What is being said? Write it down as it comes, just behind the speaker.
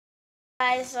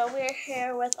Guys, so we're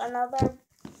here with another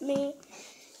me,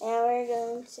 and we're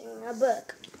going to sing a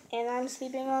book. And I'm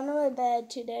sleeping on my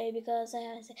bed today because I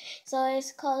have to. So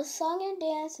it's called Song and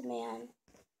Dance Man.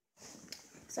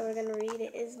 So we're gonna read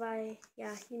it. It's by I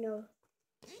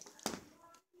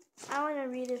want to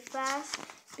read it fast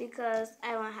because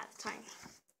I don't have time.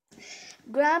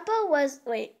 Grandpa was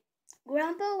a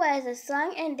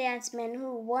song and dance man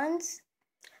who once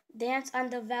danced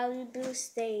on the Valley Blue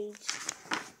stage.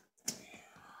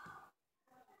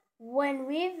 When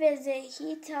we visit,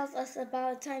 he tells us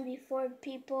about a time before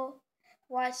people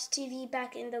watched TV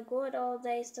back in the good old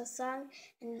days, the song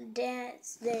and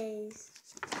dance days.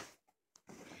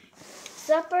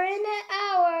 Supper in an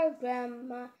hour,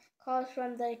 Grandma calls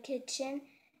from the kitchen.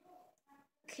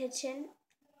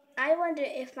 I wonder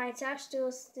if my top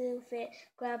stool still fit,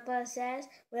 Grandpa says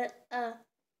with a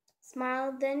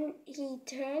smile. Then he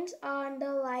turns on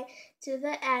the light to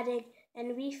the attic,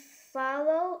 and we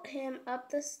follow him up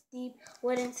the steep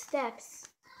wooden steps.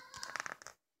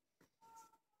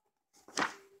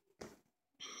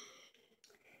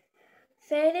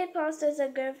 Faded posters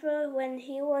of Grandpa when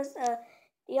he was a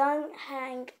young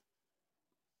hang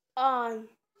on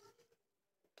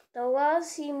the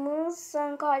walls. He moves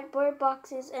some cardboard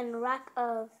boxes and rack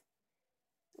of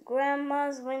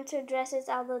Grandma's winter dresses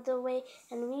out of the way,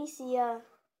 and we see a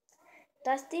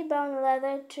dusty brown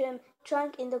leather trim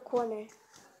trunk in the corner.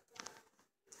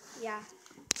 Yeah,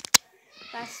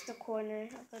 that's the corner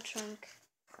of the trunk.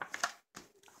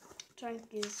 Trunk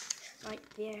is right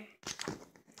there.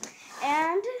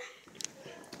 And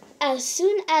as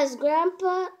soon as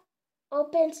Grandpa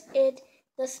opens it,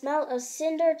 the smell of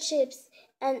cinder chips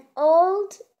and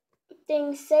old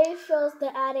things safe fills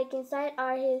the attic. Inside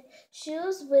are his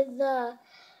shoes with the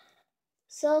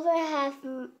silver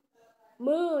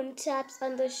half-moon taps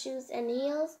on the shoes and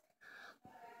heels,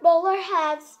 bowler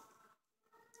hats,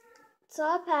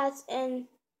 top hats, and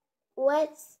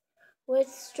wets with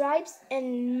stripes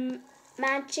and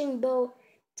matching bow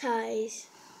ties.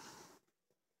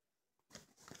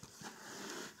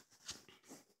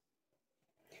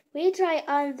 We try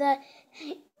on the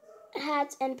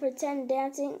hats and pretend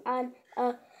dancing on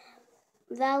a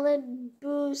Valley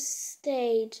Blue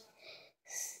stage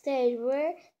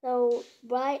where the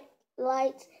bright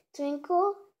lights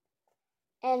twinkle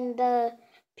and the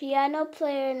piano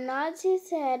player nods his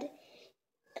head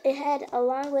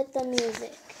along with the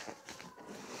music.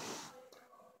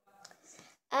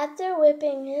 After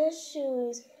whipping his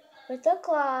shoes with a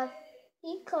cloth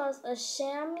he calls a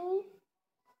chamois,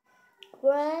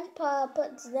 Grandpa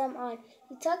puts them on.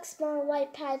 He tucks small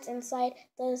white pads inside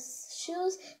the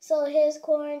shoes so his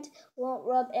corns won't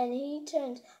rub, and he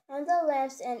turns on the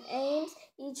lamps and aims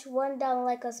each one down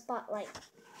like a spotlight.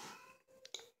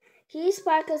 He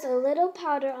sparkles a little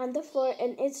powder on the floor,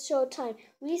 and it's show time.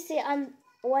 We sit on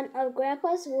one of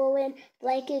Grandpa's woolen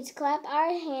blankets, clap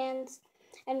our hands,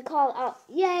 and call out,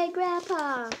 "Yay,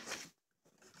 Grandpa!"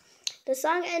 The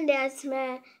song and dance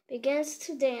man begins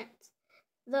to dance.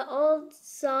 The old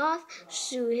soft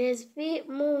shoe, his feet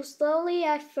move slowly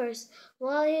at first,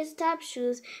 while his tap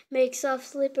shoes make soft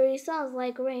slippery sounds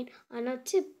like rain on a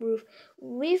tip roof.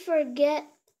 We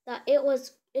forget that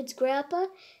it's Grandpa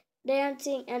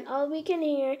dancing, and all we can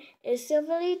hear is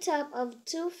silvery tap of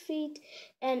 2 feet,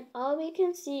 and all we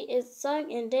can see is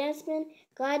song and dance man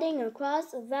gliding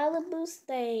across a Valley Blue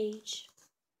stage.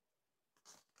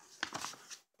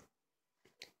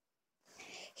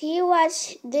 He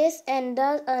watches this and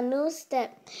does a new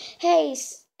step. Hey,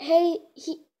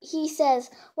 he says,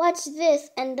 "Watch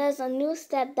this," and does a new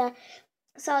step that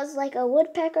sounds like a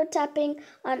woodpecker tapping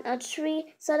on a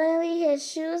tree. Suddenly his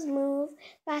shoes move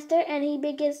faster and he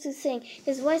begins to sing.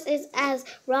 His voice is as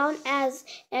round as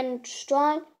and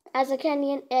strong as a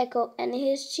canyon echo, and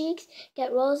his cheeks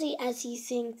get rosy as he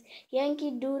sings Yankee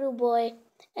Doodle Boy,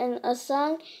 and a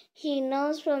song he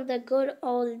knows from the good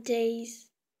old days.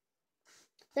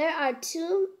 There are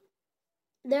too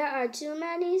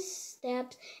many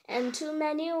steps and too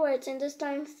many words in this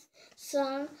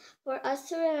song for us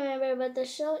to remember, but the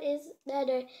show is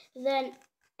better than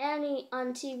any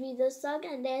on TV. The song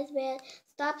and dance man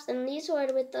stops and leaves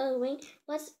forward with a wink.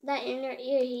 "What's that in your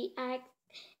ear?" he asks,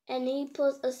 and he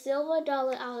pulls a silver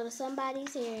dollar out of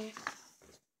somebody's hair.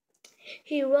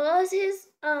 He rolls his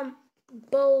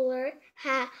bowler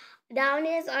hat down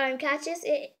his arm, catches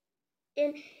it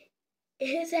in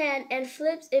his hand, and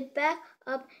flips it back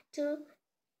up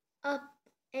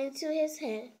into his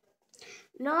head.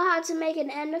 "Know how to make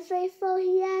an end of faithful?"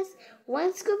 he asks.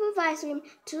 "1 scoop of ice cream,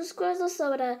 2 squares of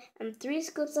soda, and 3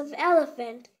 scoops of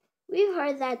elephant." We've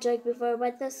heard that joke before,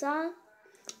 but the song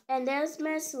And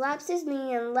Desmond slaps his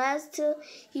knee and laughs till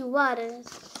he waters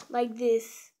like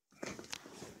this.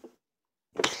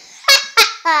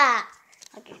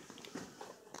 Okay.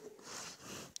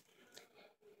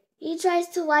 He tries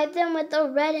to wipe them with a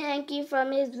red hanky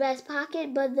from his vest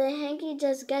pocket, but the hanky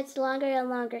just gets longer and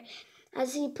longer.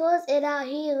 As he pulls it out,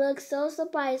 he looks so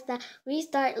surprised that we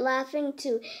start laughing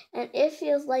too, and it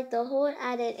feels like the whole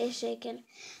attic is shaking.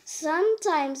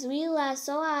 Sometimes we laugh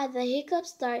so hard the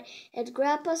hiccups start, and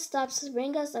Grandpa stops to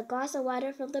bring us a glass of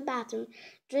water from the bathroom.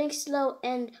 Drink slow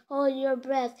and hold your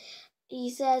breath, he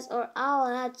says, or I'll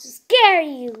have to scare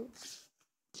you.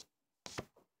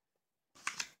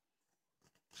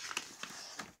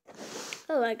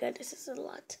 Oh my god, this is a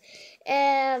lot.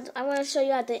 And I want to show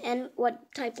you at the end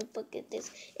what type of book it is.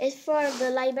 It's for the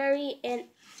library in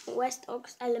West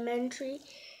Oaks Elementary.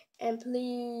 And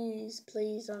please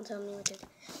don't tell me what it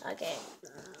is. Okay.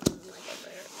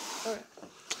 Alright.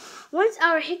 Once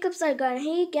our hiccups are gone,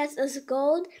 he gets us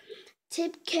gold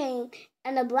tip cane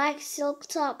and a black silk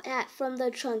top hat from the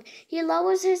trunk. He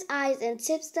lowers his eyes and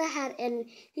tips the hat, and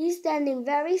he's standing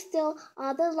very still.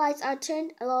 All the lights are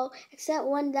turned low except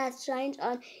one that shines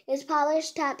on his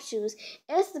polished tap shoes.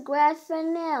 It's the grand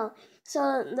finale.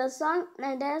 So the song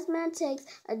and Desmond takes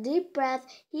a deep breath.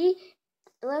 He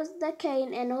lifts the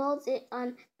cane and holds it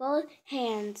on both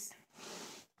hands.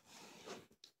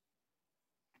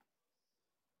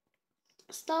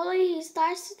 Slowly he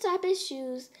starts to tap his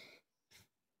shoes,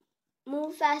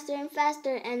 move faster and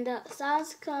faster, and the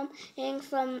sounds coming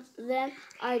from them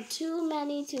are too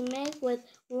many to make with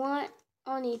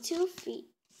only 2 feet.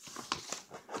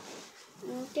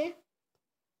 Okay.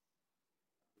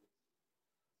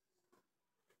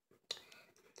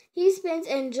 He spins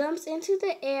and jumps into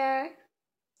the air,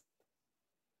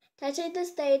 touching the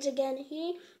stage again.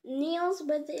 He kneels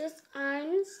with his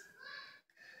arms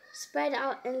spread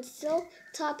out and silk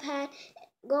top hat,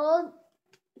 gold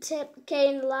tip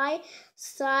cane lie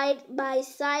side by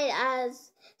side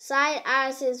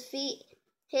as his feet.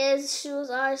 His shoes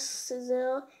are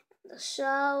still. The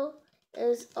show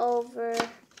is over.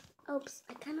 Oops,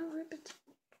 I kind of ripped it.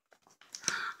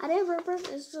 I didn't rip it.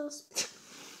 It's just.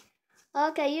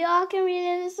 Okay, you all can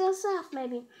read it yourself,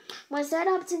 maybe. We set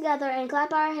up together and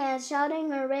clap our hands,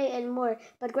 shouting hooray and more.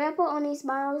 But Grandpa only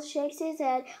smiles, shakes his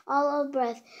head, all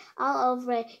over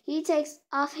it. He takes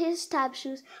off his tap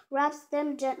shoes, wraps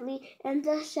them gently in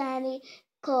the shiny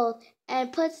cloth,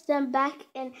 and puts them back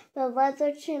in the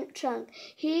leather trunk.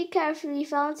 He carefully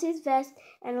finds his vest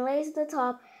and lays the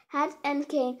top, hat, and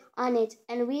cane on it,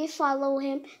 and we follow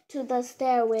him to the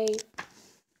stairway.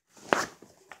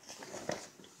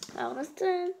 Almost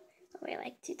done. Wait,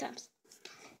 like 2 times.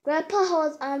 Grandpa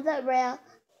holds on the rail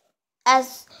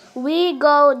as we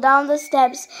go down the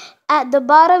steps. At the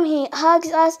bottom, he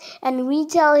hugs us, and we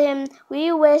tell him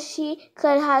we wish we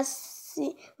could have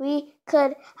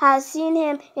seen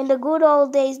him in the good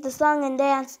old days, the song and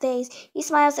dance days. He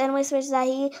smiles and whispers that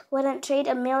he wouldn't trade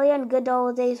a million good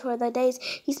old days for the days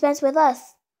he spends with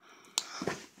us.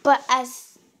 But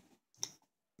as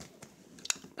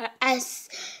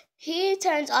he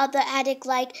turns off the attic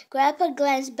light, Grandpa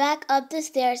glances back up the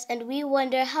stairs, and we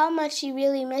wonder how much he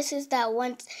really misses that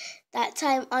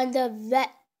time on the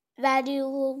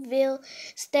Vaudeville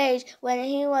stage when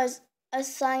he was a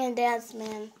song and dance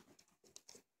man.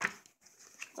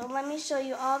 So let me show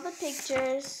you all the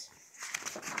pictures.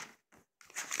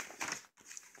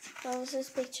 So this is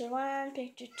picture 1,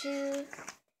 picture 2,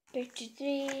 picture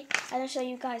 3. I don't show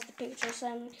you guys the pictures, so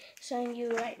I'm showing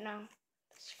you right now.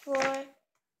 It's 4.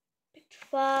 Picture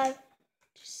 5,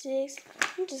 picture 6,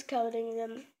 I'm just coloring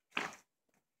them.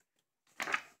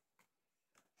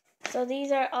 So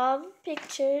these are all the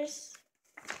pictures.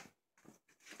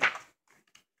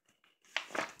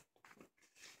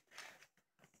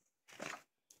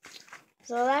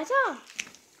 So that's all.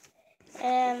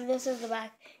 And this is the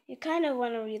back. You kind of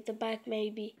want to read the back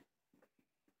maybe.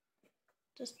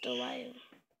 Just a while.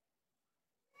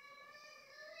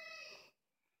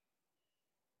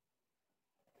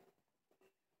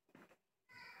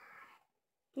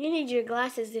 You need your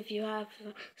glasses if you have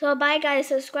them. So bye guys,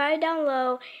 subscribe down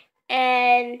low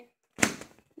and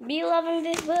be loving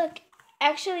this book.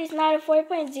 Actually, it's not a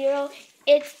 4.0.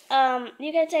 It's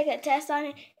you can take a test on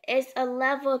it. It's a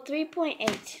level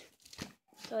 3.8.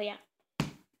 So yeah.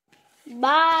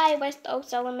 Bye, West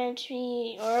Oaks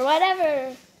Elementary or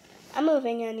whatever. I'm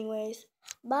moving anyways.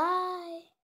 Bye.